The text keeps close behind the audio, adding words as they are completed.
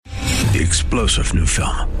the explosive new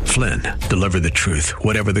film, Flynn, Deliver the Truth,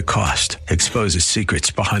 Whatever the Cost, exposes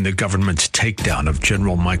secrets behind the government's takedown of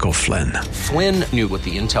General Michael Flynn. Flynn knew what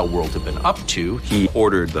the intel world had been up to. He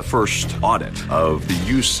ordered the first audit of the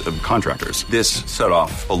use of contractors. This set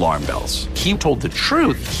off alarm bells. He told the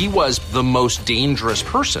truth. He was the most dangerous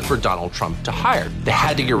person for Donald Trump to hire. They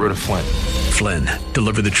had to get rid of Flynn. Flynn,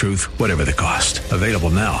 Deliver the Truth, Whatever the Cost. Available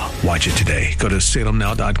now. Watch it today. Go to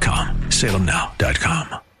salemnow.com.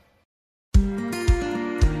 salemnow.com.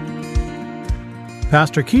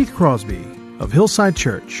 Pastor Keith Crosby of Hillside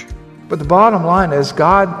Church. But the bottom line is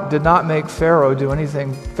God did not make Pharaoh do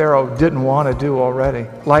anything Pharaoh didn't want to do already.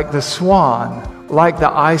 Like the swan, like the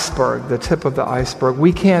iceberg, the tip of the iceberg,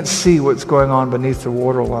 we can't see what's going on beneath the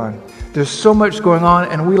waterline. There's so much going on,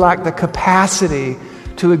 and we lack the capacity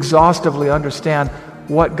to exhaustively understand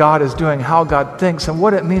what God is doing, how God thinks, and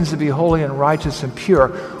what it means to be holy and righteous and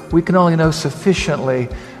pure. We can only know sufficiently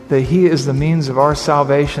that He is the means of our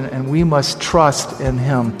salvation, and we must trust in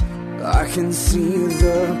Him. I can see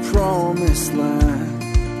the promised land,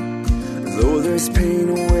 though there's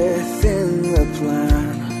pain within the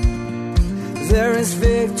plan. There is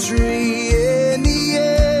victory in the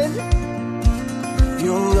end.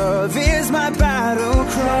 Your love is my battle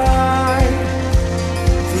cry,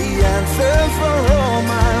 the answer for all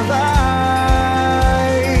my life.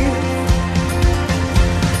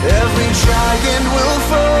 Every giant will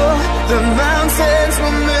fall, the mountains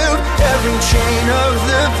will move, every chain of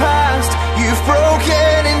the past you've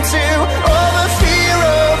broken into. All the fear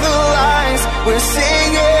of the lies, we're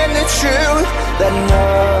singing the truth, that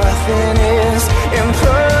nothing is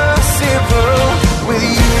impossible with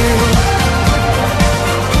you.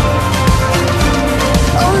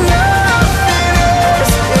 Oh, nothing is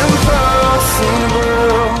impossible.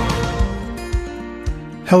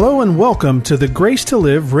 Hello and welcome to the Grace to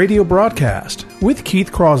Live radio broadcast with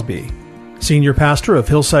Keith Crosby, Senior Pastor of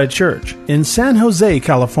Hillside Church in San Jose,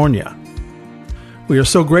 California. We are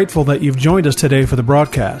so grateful that you've joined us today for the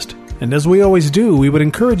broadcast, and as we always do, we would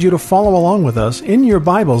encourage you to follow along with us in your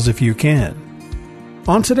Bibles if you can.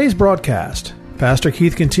 On today's broadcast, Pastor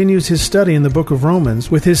Keith continues his study in the book of Romans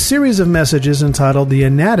with his series of messages entitled The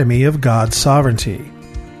Anatomy of God's Sovereignty.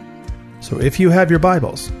 So if you have your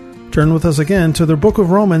Bibles, turn with us again to the book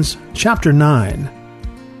of Romans, chapter 9.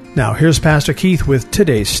 Now here's Pastor Keith with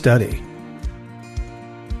today's study.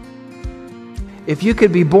 If you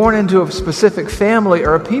could be born into a specific family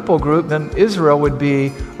or a people group, then Israel would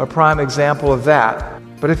be a prime example of that.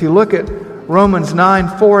 But if you look at Romans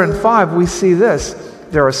 9, 4, and 5, we see this.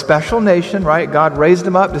 They're a special nation, right? God raised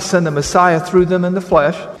them up to send the Messiah through them in the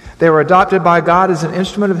flesh. They were adopted by God as an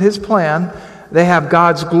instrument of His plan. They have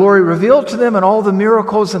God's glory revealed to them and all the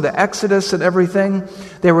miracles and the Exodus and everything.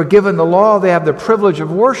 They were given the law. They have the privilege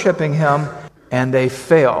of worshiping Him, and they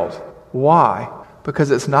failed. Why?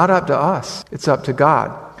 Because it's not up to us. It's up to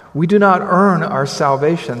God. We do not earn our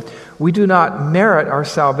salvation. We do not merit our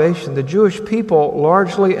salvation. The Jewish people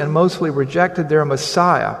largely and mostly rejected their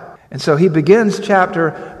Messiah. And so he begins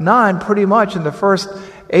chapter 9 pretty much in the first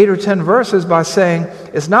 8 or 10 verses by saying,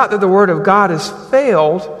 it's not that the word of God has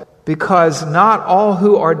failed, because not all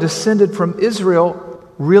who are descended from Israel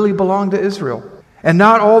really belong to Israel. And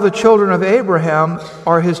not all the children of Abraham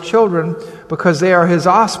are his children because they are his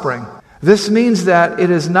offspring. This means that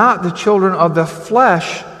it is not the children of the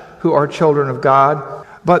flesh who are children of God,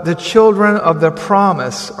 but the children of the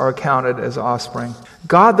promise are counted as offspring.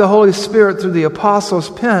 God the Holy Spirit, through the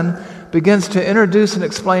apostles' pen, begins to introduce and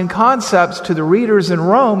explain concepts to the readers in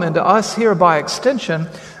Rome and to us here by extension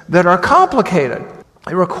that are complicated.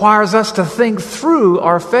 It requires us to think through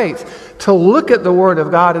our faith, to look at the Word of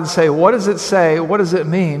God and say, what does it say? What does it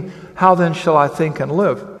mean? How then shall I think and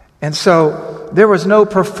live? And so there was no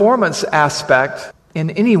performance aspect in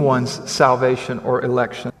anyone's salvation or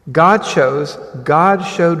election. God chose, God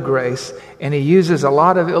showed grace, and He uses a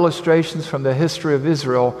lot of illustrations from the history of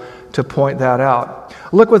Israel to point that out.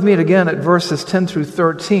 Look with me again at verses 10 through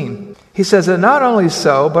 13. He says, and not only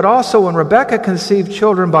so, but also when Rebekah conceived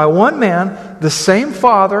children by one man, the same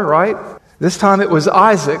father, right? This time it was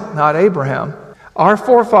Isaac, not Abraham. Our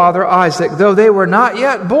forefather Isaac, though they were not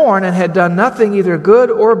yet born and had done nothing either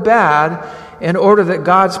good or bad, in order that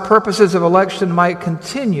God's purposes of election might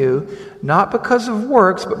continue, not because of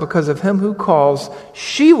works, but because of Him who calls,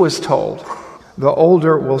 she was told, the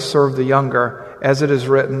older will serve the younger, as it is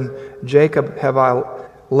written, Jacob have I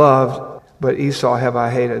loved, but Esau have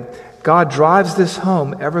I hated. God drives this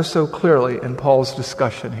home ever so clearly in Paul's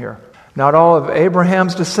discussion here. Not all of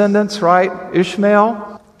Abraham's descendants, right?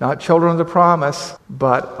 Ishmael, not children of the promise,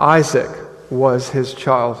 but Isaac was his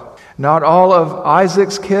child. Not all of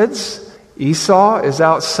Isaac's kids, Esau is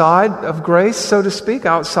outside of grace, so to speak,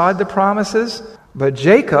 outside the promises, but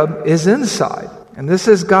Jacob is inside. And this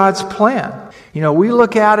is God's plan. We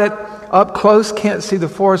look at it up close, can't see the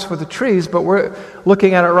forest for the trees, but we're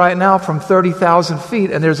looking at it right now from 30,000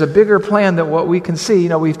 feet, and there's a bigger plan than what we can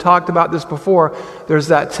see. We've talked about this before. There's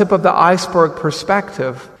that tip of the iceberg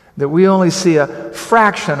perspective that we only see a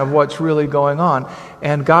fraction of what's really going on.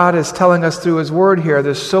 And God is telling us through His Word here,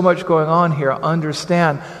 there's so much going on here.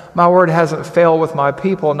 Understand, my word hasn't failed with my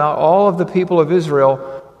people. Not all of the people of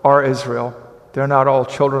Israel are Israel. They're not all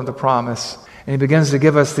children of the promise. And He begins to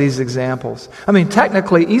give us these examples.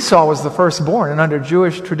 Technically, Esau was the firstborn, and under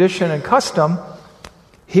Jewish tradition and custom,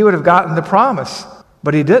 he would have gotten the promise,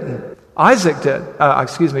 but he didn't.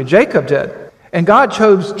 Jacob did. And God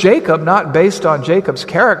chose Jacob not based on Jacob's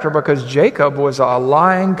character, because Jacob was a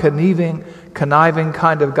lying, conniving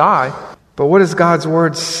kind of guy. But what does God's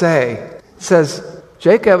word say? It says,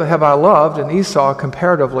 Jacob have I loved, and Esau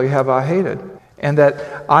comparatively have I hated. And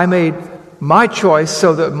that I made my choice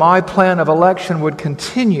so that my plan of election would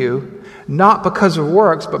continue, not because of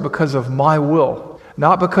works, but because of my will.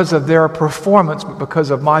 Not because of their performance, but because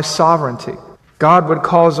of my sovereignty. God would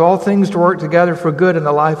cause all things to work together for good in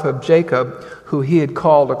the life of Jacob, who He had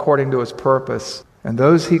called according to His purpose. And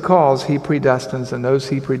those He calls, He predestines, and those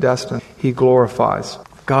He predestines, He glorifies.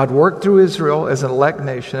 God worked through Israel as an elect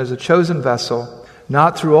nation, as a chosen vessel,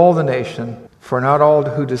 not through all the nation, for not all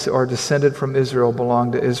who are descended from Israel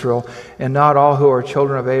belong to Israel, and not all who are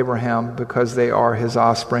children of Abraham because they are His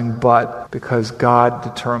offspring, but because God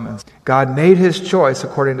determines. God made His choice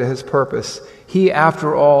according to His purpose. He,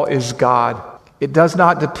 after all, is God. It does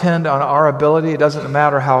not depend on our ability. It doesn't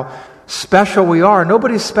matter how special we are.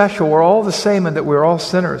 Nobody's special. We're all the same in that we're all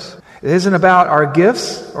sinners. It isn't about our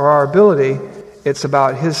gifts or our ability. It's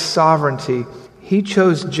about His sovereignty. He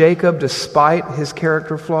chose Jacob despite his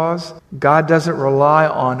character flaws. God doesn't rely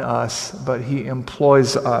on us, but He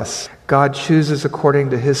employs us. God chooses according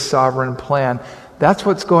to His sovereign plan. That's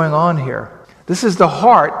what's going on here. This is the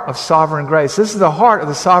heart of sovereign grace. This is the heart of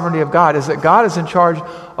the sovereignty of God, is that God is in charge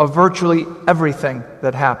of virtually everything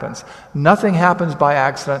that happens. Nothing happens by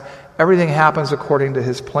accident. Everything happens according to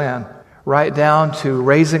His plan. Right down to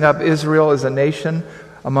raising up Israel as a nation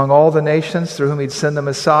among all the nations through whom He'd send the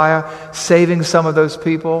Messiah, saving some of those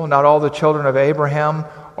people. Not all the children of Abraham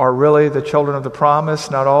are really the children of the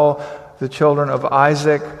promise. Not all the children of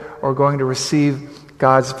Isaac are going to receive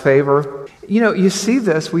God's favor. You see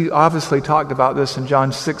this. We obviously talked about this in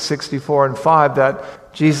John 6:64 and 5,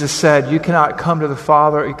 that Jesus said, you cannot come to the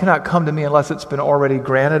Father, you cannot come to me unless it's been already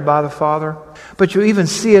granted by the Father. But you even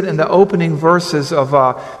see it in the opening verses of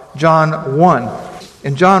John 1.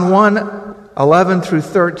 In John 1:11 through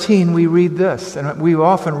 13, we read this, and we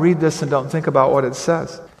often read this and don't think about what it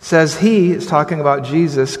says. It says, He, is talking about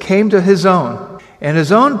Jesus, came to His own, and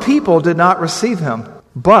His own people did not receive Him.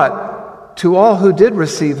 But to all who did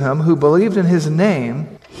receive Him, who believed in His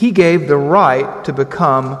name, He gave the right to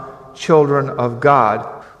become children of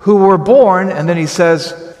God, who were born, and then He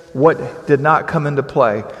says what did not come into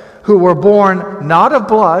play, who were born not of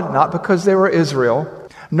blood, not because they were Israel,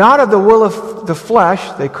 not of the will of the flesh,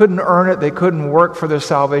 they couldn't earn it, they couldn't work for their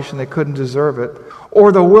salvation, they couldn't deserve it,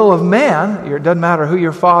 or the will of man, it doesn't matter who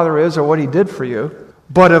your father is or what he did for you,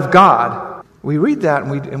 but of God. We read that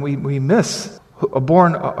and we miss.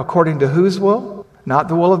 Born according to whose will? Not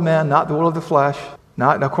the will of man, not the will of the flesh,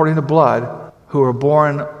 not according to blood, who are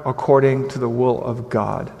born according to the will of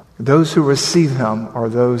God. Those who receive Him are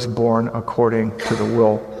those born according to the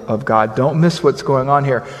will of God. Don't miss what's going on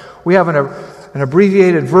here. We have an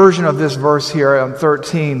abbreviated version of this verse here on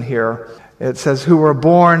 13 here. It says, who were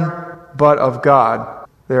born but of God.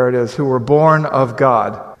 There it is, who were born of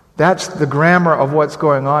God. That's the grammar of what's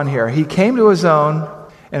going on here. He came to His own,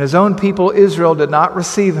 and His own people, Israel, did not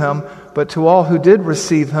receive Him, but to all who did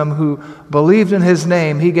receive Him, who believed in His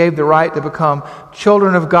name, He gave the right to become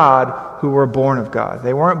children of God who were born of God.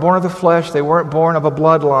 They weren't born of the flesh. They weren't born of a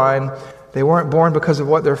bloodline. They weren't born because of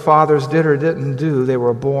what their fathers did or didn't do. They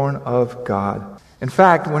were born of God. In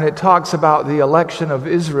fact, when it talks about the election of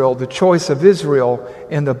Israel, the choice of Israel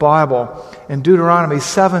in the Bible, in Deuteronomy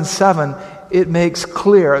 7:7, it makes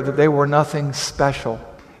clear that they were nothing special.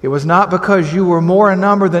 It was not because you were more in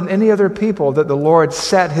number than any other people that the Lord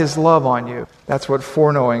set His love on you. That's what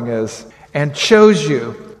foreknowing is. And chose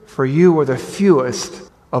you, for you were the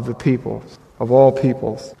fewest of the peoples, of all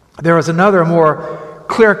peoples. There is another more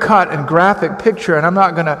clear-cut and graphic picture, and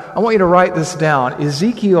I want you to write this down.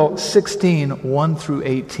 Ezekiel 16:1 through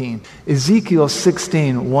 18. Ezekiel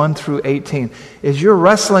 16:1 through 18. As you're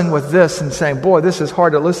wrestling with this and saying, boy, this is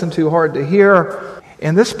hard to listen to, hard to hear,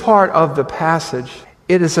 in this part of the passage,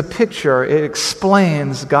 it is a picture, it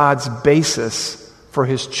explains God's basis for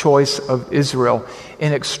his choice of Israel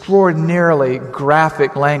in extraordinarily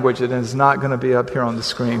graphic language that is not going to be up here on the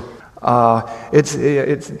screen.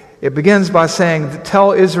 It begins by saying,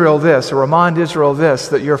 tell Israel this, or remind Israel this,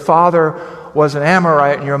 that your father was an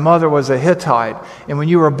Amorite and your mother was a Hittite. And when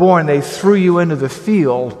you were born, they threw you into the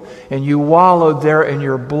field and you wallowed there in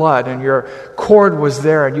your blood and your cord was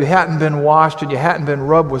there and you hadn't been washed and you hadn't been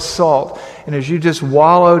rubbed with salt. And as you just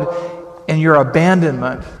wallowed in your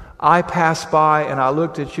abandonment, I passed by and I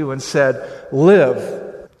looked at you and said, live.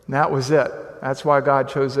 And that was it. That's why God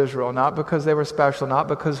chose Israel, not because they were special, not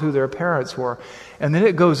because who their parents were. And then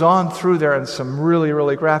it goes on through there in some really,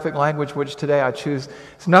 really graphic language, which today I choose.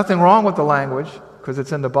 There's nothing wrong with the language, because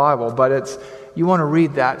it's in the Bible, but you want to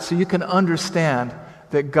read that so you can understand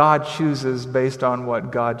that God chooses based on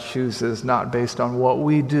what God chooses, not based on what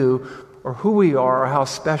we do or who we are or how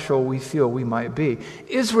special we feel we might be.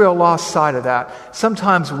 Israel lost sight of that.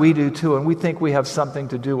 Sometimes we do too, and we think we have something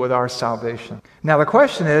to do with our salvation. Now the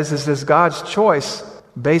question is God's choice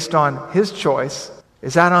based on his choice,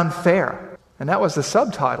 is that unfair? And that was the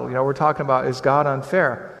subtitle. We're talking about, is God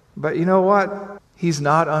unfair? But you know what? He's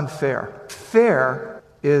not unfair. Fair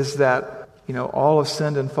is that, all have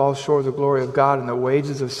sinned and fall short of the glory of God, and the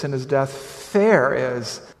wages of sin is death. Fair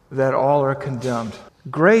is that all are condemned.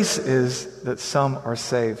 Grace is that some are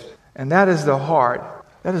saved. And that is the heart.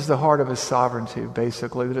 That is the heart of his sovereignty,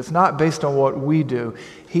 basically. That it's not based on what we do.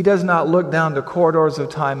 He does not look down the corridors of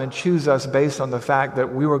time and choose us based on the fact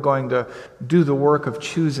that we were going to do the work of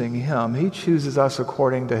choosing him. He chooses us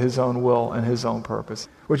according to his own will and his own purpose.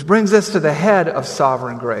 Which brings us to the head of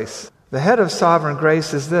sovereign grace. The head of sovereign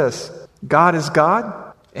grace is this. God is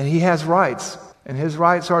God, and he has rights. And his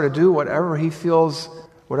rights are to do whatever he feels,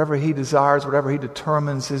 whatever he desires, whatever he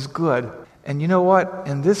determines is good. And you know what?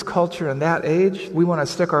 In this culture, in that age, we want to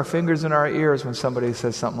stick our fingers in our ears when somebody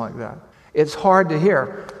says something like that. It's hard to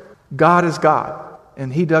hear. God is God,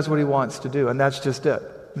 and he does what he wants to do, and that's just it.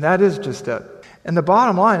 And that is just it. And the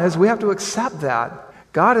bottom line is we have to accept that.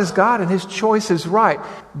 God is God, and his choice is right.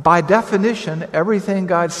 By definition, everything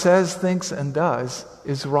God says, thinks, and does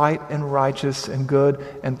is right and righteous and good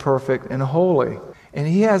and perfect and holy. And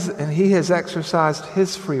he has exercised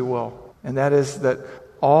his free will, and that is that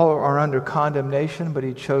all are under condemnation, but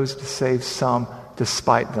he chose to save some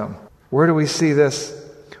despite them. Where do we see this?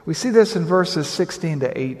 We see this in verses 16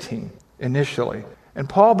 to 18 initially. And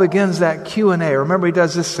Paul begins that Q&A. Remember, he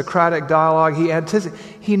does this Socratic dialogue.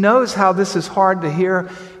 He knows how this is hard to hear.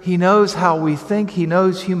 He knows how we think. He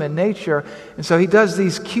knows human nature. And so he does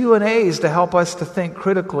these Q&As to help us to think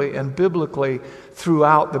critically and biblically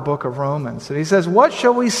throughout the book of Romans. And he says, what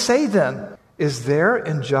shall we say then? Is there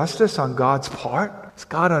injustice on God's part? Is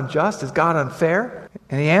God unjust? Is God unfair?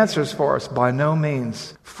 And he answers for us, by no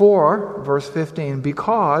means. For, verse 15,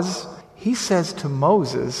 because he says to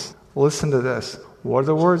Moses, listen to this. What do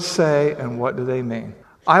the words say and what do they mean?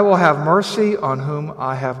 I will have mercy on whom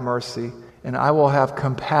I have mercy, and I will have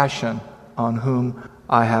compassion on whom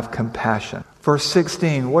I have compassion. Verse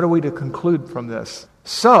 16, what are we to conclude from this?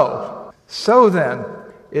 So then,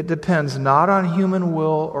 it depends not on human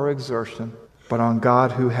will or exertion, but on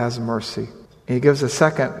God who has mercy. And he gives a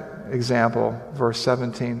second example, verse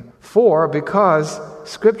 17. Because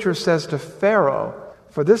Scripture says to Pharaoh,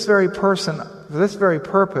 for this very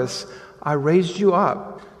purpose, I raised you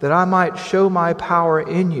up, that I might show my power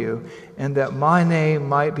in you, and that my name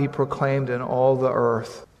might be proclaimed in all the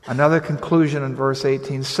earth. Another conclusion in verse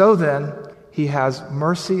 18. So then, he has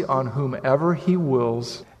mercy on whomever he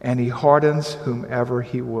wills, and he hardens whomever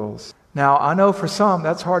he wills. Now, I know for some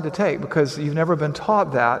that's hard to take because you've never been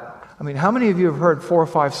taught that. I mean, how many of you have heard 4 or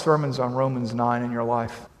 5 sermons on Romans 9 in your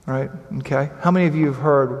life? Right? Okay. How many of you have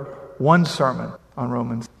heard one sermon on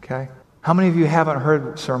Romans? Okay. How many of you haven't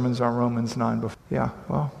heard sermons on Romans 9 before? Yeah,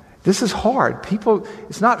 well, this is hard.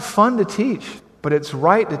 It's not fun to teach, but it's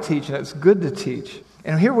right to teach and it's good to teach.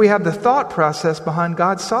 And here we have the thought process behind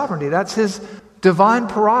God's sovereignty. That's his divine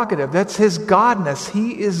prerogative. That's his godness.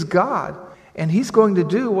 He is God. And he's going to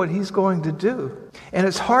do what he's going to do. And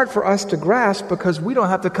it's hard for us to grasp because we don't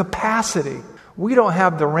have the capacity. We don't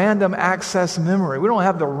have the random access memory. We don't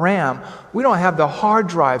have the RAM. We don't have the hard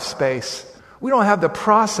drive space. We don't have the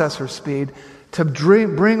processor speed to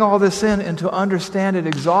bring all this in and to understand it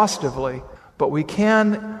exhaustively, but we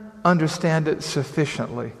can understand it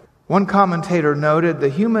sufficiently. One commentator noted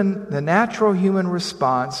the natural human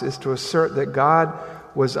response is to assert that God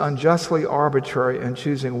was unjustly arbitrary in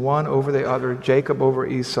choosing one over the other, Jacob over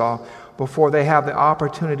Esau, before they have the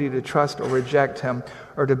opportunity to trust or reject him,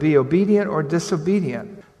 or to be obedient or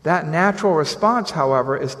disobedient. That natural response,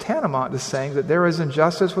 however, is tantamount to saying that there is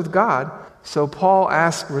injustice with God. So Paul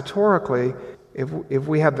asks rhetorically if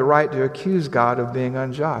we have the right to accuse God of being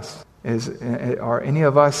unjust. Are any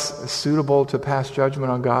of us suitable to pass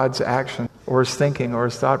judgment on God's action or his thinking or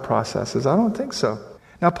his thought processes? I don't think so.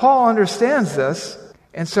 Now, Paul understands this,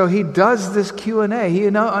 and so he does this Q&A. He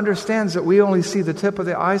now understands that we only see the tip of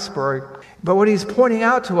the iceberg. But what he's pointing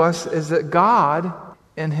out to us is that God,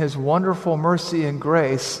 in his wonderful mercy and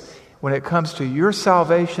grace, when it comes to your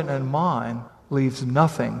salvation and mine, leaves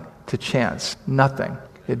nothing to chance. Nothing.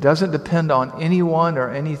 It doesn't depend on anyone or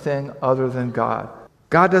anything other than God.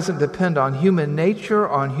 God doesn't depend on human nature,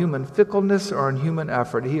 on human fickleness, or on human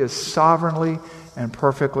effort. He is sovereignly and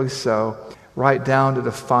perfectly so, right down to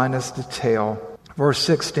the finest detail. Verse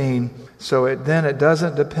 16, so it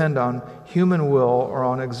doesn't depend on human will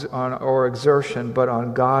or exertion, but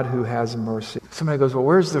on God who has mercy. Somebody goes, well,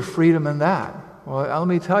 where's the freedom in that? Well, let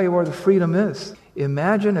me tell you where the freedom is.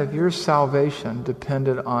 Imagine if your salvation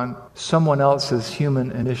depended on someone else's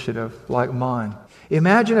human initiative, like mine.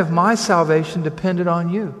 Imagine if my salvation depended on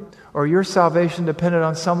you, or your salvation depended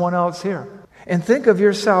on someone else here. And think of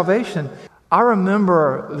your salvation. I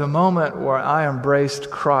remember the moment where I embraced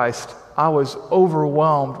Christ. I was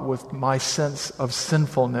overwhelmed with my sense of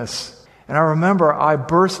sinfulness. And I remember I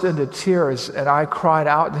burst into tears and I cried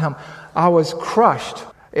out to him. I was crushed.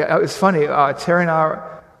 It was funny.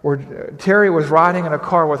 Terry was riding in a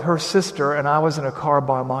car with her sister, and I was in a car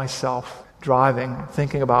by myself, driving,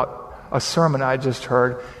 thinking about a sermon I just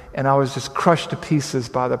heard, and I was just crushed to pieces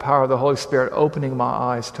by the power of the Holy Spirit, opening my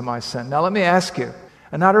eyes to my sin. Now let me ask you,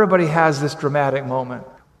 and not everybody has this dramatic moment,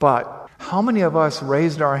 but how many of us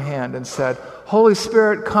raised our hand and said, Holy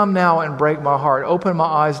Spirit, come now and break my heart, open my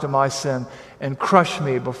eyes to my sin, and crush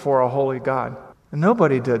me before a holy God? And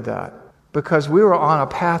nobody did that, because we were on a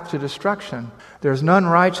path to destruction. There's none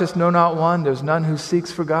righteous, no, not one. There's none who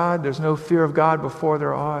seeks for God. There's no fear of God before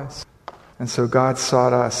their eyes. And so God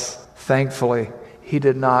sought us. Thankfully, he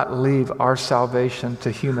did not leave our salvation to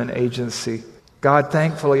human agency. God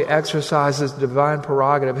thankfully exercises divine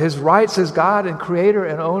prerogative, his rights as God and creator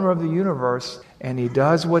and owner of the universe, and he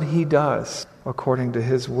does what he does according to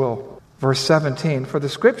his will. Verse 17, for the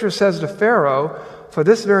scripture says to Pharaoh, for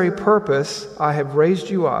this very purpose I have raised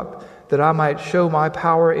you up, that I might show my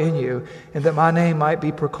power in you, and that my name might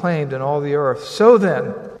be proclaimed in all the earth. So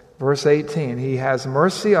then, verse 18, he has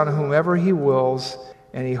mercy on whomever he wills,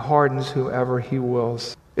 and he hardens whoever he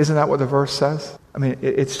wills. Isn't that what the verse says? I mean,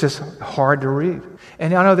 it's just hard to read.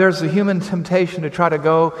 And I know there's a human temptation to try to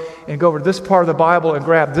go over to this part of the Bible and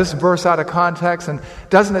grab this verse out of context. And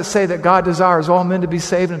doesn't it say that God desires all men to be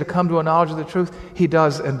saved and to come to a knowledge of the truth? He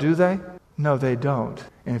does, and do they? No, they don't.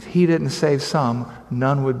 And if he didn't save some,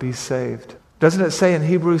 none would be saved. Doesn't it say in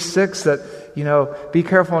Hebrews 6 that, be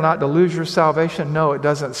careful not to lose your salvation? No, it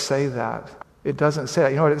doesn't say that. It doesn't say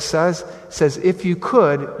that. You know what it says? It says, if you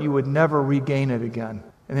could, you would never regain it again.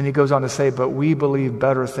 And then he goes on to say, but we believe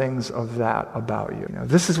better things of that about you.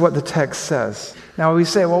 This is what the text says. Now we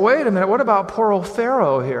say, well, wait a minute, what about poor old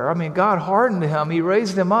Pharaoh here? I mean, God hardened him. He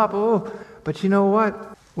raised him up. Oh, but you know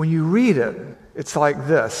what? When you read it, it's like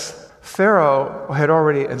this. Pharaoh had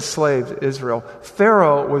already enslaved Israel.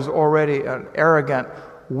 Pharaoh was already an arrogant,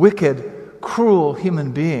 wicked, cruel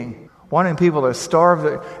human being, wanting people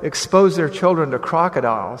to expose their children to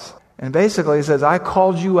crocodiles. And basically he says, I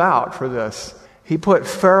called you out for this. He put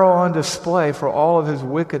Pharaoh on display for all of his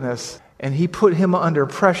wickedness, and he put him under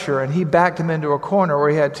pressure, and he backed him into a corner where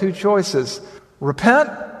he had two choices: repent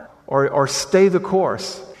or stay the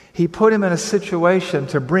course. He put him in a situation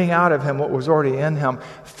to bring out of him what was already in him.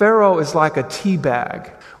 Pharaoh is like a tea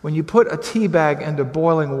bag. When you put a tea bag into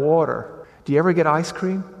boiling water, do you ever get ice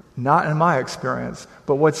cream? Not in my experience.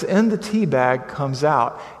 But what's in the tea bag comes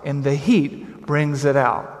out, and the heat brings it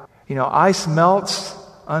out. Ice melts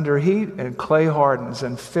under heat and clay hardens,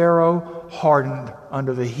 and Pharaoh hardened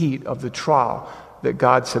under the heat of the trial that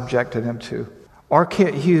God subjected him to. R.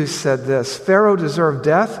 Kent Hughes said this: Pharaoh deserved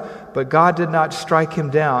death, but God did not strike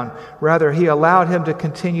him down. Rather, he allowed him to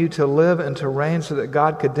continue to live and to reign so that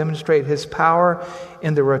God could demonstrate his power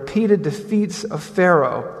in the repeated defeats of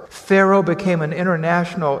Pharaoh. Pharaoh became an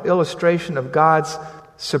international illustration of God's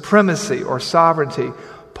supremacy or sovereignty.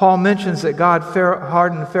 Paul mentions that God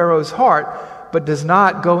hardened Pharaoh's heart, but does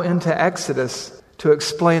not go into Exodus to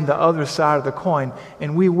explain the other side of the coin.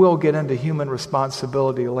 And we will get into human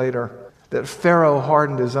responsibility later, that Pharaoh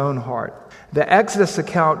hardened his own heart. The Exodus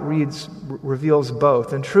account reveals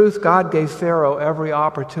both. In truth, God gave Pharaoh every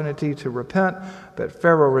opportunity to repent, but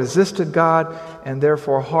Pharaoh resisted God and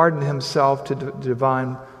therefore hardened himself to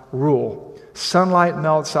divine rule. Sunlight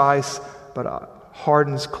melts ice, but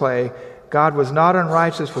hardens clay. God was not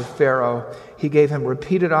unrighteous with Pharaoh. He gave him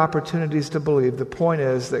repeated opportunities to believe. The point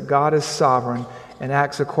is that God is sovereign and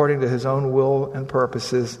acts according to his own will and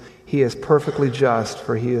purposes. He is perfectly just,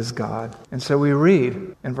 for he is God. And so we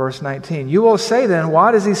read in verse 19, you will say then,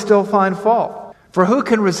 why does he still find fault? For who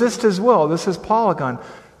can resist his will? This is Paul again.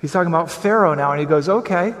 He's talking about Pharaoh now, and he goes,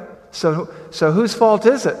 okay, so whose fault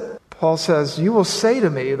is it? Paul says, you will say to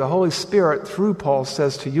me, the Holy Spirit through Paul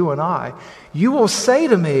says to you and I, you will say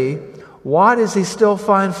to me, why does he still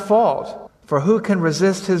find fault? For who can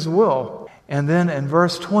resist his will? And then in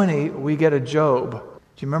verse 20, we get a Job. Do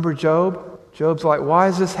you remember Job? Job's like, why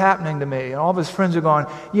is this happening to me? And all of his friends are going,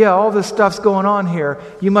 yeah, all this stuff's going on here.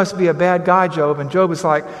 You must be a bad guy, Job. And Job is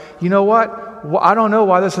like, you know what? I don't know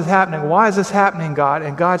why this is happening. Why is this happening, God?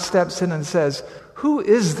 And God steps in and says, who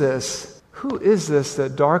is this? Who is this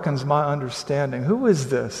that darkens my understanding? Who is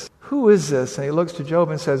this? Who is this? And he looks to Job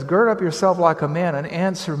and says, gird up yourself like a man and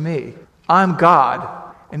answer me. I'm God.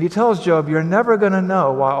 And he tells Job, you're never going to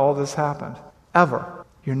know why all this happened. Ever.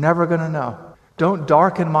 You're never going to know. Don't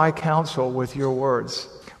darken my counsel with your words.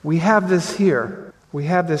 We have this here. We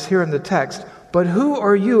have this here in the text. But who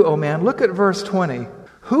are you, O man? Look at verse 20.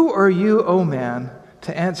 Who are you, O man,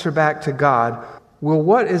 to answer back to God? Will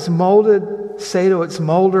what is molded say to its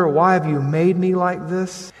molder, why have you made me like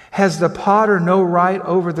this? Has the potter no right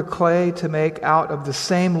over the clay to make out of the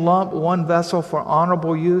same lump one vessel for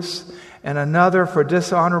honorable use and another for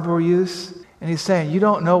dishonorable use? And he's saying, you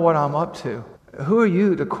don't know what I'm up to. Who are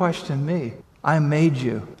you to question me? I made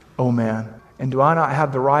you, oh man. And do I not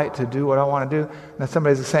have the right to do what I want to do? Now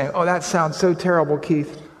somebody's saying, oh, that sounds so terrible,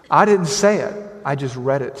 Keith. I didn't say it. I just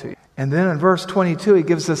read it to you. And then in verse 22, he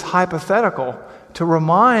gives this hypothetical to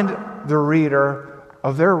remind the reader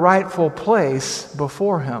of their rightful place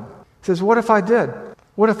before him. He says, what if I did?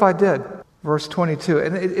 What if I did? Verse 22.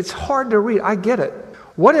 And it's hard to read. I get it.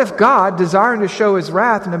 What if God, desiring to show his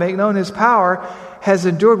wrath and to make known his power, has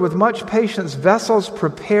endured with much patience vessels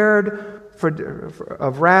prepared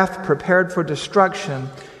of wrath, prepared for destruction,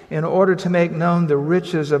 in order to make known the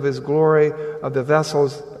riches of his glory of the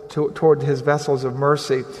vessels toward his vessels of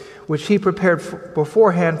mercy, which he prepared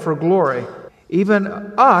beforehand for glory, even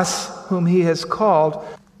us whom he has called,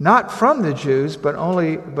 not from the Jews, but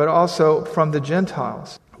also from the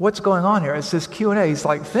Gentiles. What's going on here? It's this Q&A. He's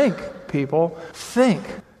like, think, people, think.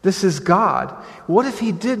 This is God. What if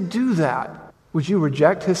he did do that? Would you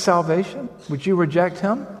reject his salvation? Would you reject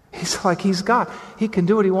him? He's like, he's God. He can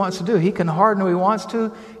do what he wants to do. He can harden who he wants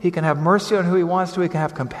to. He can have mercy on who he wants to. He can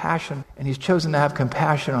have compassion. And he's chosen to have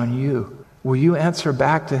compassion on you. Will you answer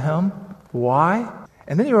back to him? Why?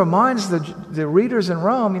 And then he reminds the readers in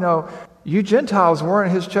Rome, you Gentiles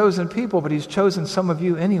weren't his chosen people, but he's chosen some of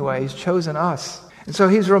you anyway. He's chosen us. And so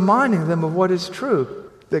he's reminding them of what is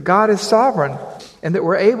true, that God is sovereign, and that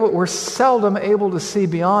we're seldom able to see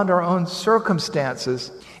beyond our own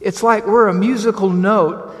circumstances. It's like we're a musical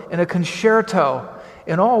note in a concerto,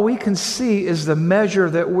 and all we can see is the measure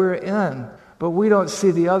that we're in, but we don't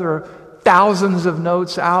see the other thousands of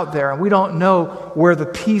notes out there, and we don't know where the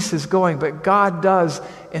piece is going, but God does,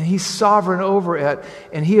 and he's sovereign over it,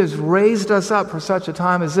 and he has raised us up for such a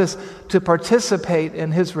time as this to participate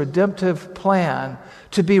in his redemptive plan,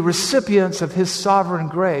 to be recipients of his sovereign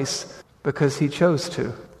grace, because he chose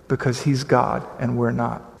to, because he's God and we're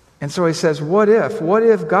not. And so he says, what if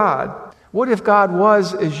God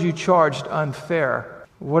was, as you charged, unfair?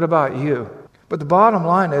 What about you? But the bottom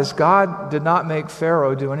line is, God did not make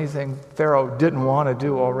Pharaoh do anything Pharaoh didn't want to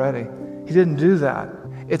do already. He didn't do that.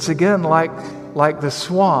 It's again like the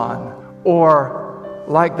swan, or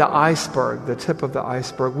like the iceberg, the tip of the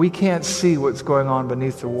iceberg. We can't see what's going on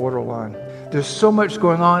beneath the waterline. There's so much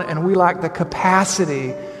going on, and we lack the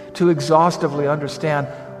capacity to exhaustively understand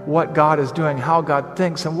what God is doing, how God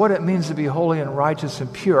thinks, and what it means to be holy and righteous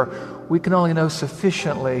and pure. We can only know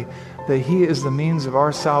sufficiently that he is the means of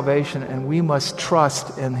our salvation, and we must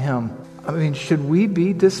trust in him. I mean, should we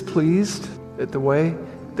be displeased at the way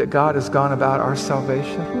that God has gone about our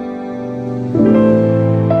salvation?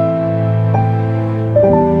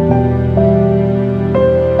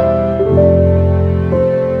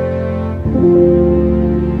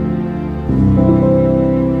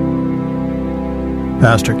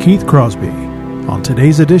 Pastor Keith Crosby on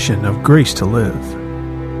today's edition of Grace to Live.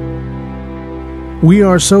 We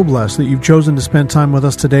are so blessed that you've chosen to spend time with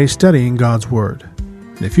us today studying God's Word.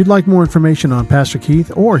 And if you'd like more information on Pastor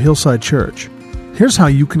Keith or Hillside Church, here's how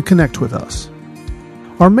you can connect with us.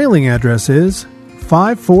 Our mailing address is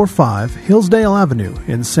 545 Hillsdale Avenue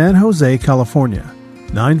in San Jose, California,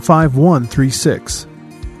 95136.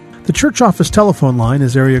 The church office telephone line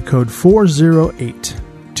is area code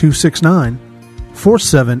 408-269-5600.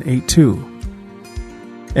 888-866-4782.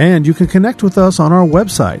 And you can connect with us on our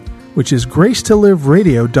website, which is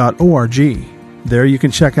gracetoliveradio.org. There you can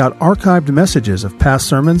check out archived messages of past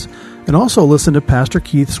sermons and also listen to Pastor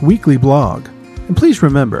Keith's weekly blog. And please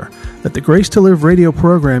remember that the Grace to Live radio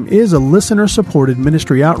program is a listener-supported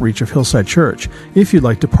ministry outreach of Hillside Church if you'd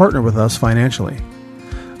like to partner with us financially.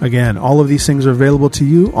 Again, all of these things are available to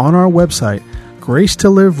you on our website,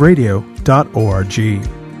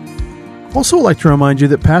 gracetoliveradio.org. Also, I'd like to remind you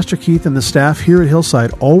that Pastor Keith and the staff here at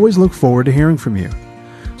Hillside always look forward to hearing from you.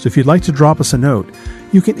 So if you'd like to drop us a note,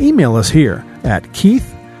 you can email us here at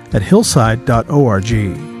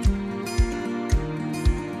keith@hillside.org.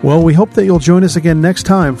 Well, we hope that you'll join us again next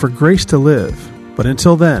time for Grace to Live. But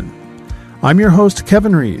until then, I'm your host,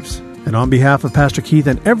 Kevin Reeves, and on behalf of Pastor Keith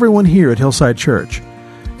and everyone here at Hillside Church,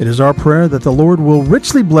 it is our prayer that the Lord will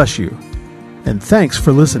richly bless you. And thanks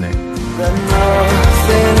for listening.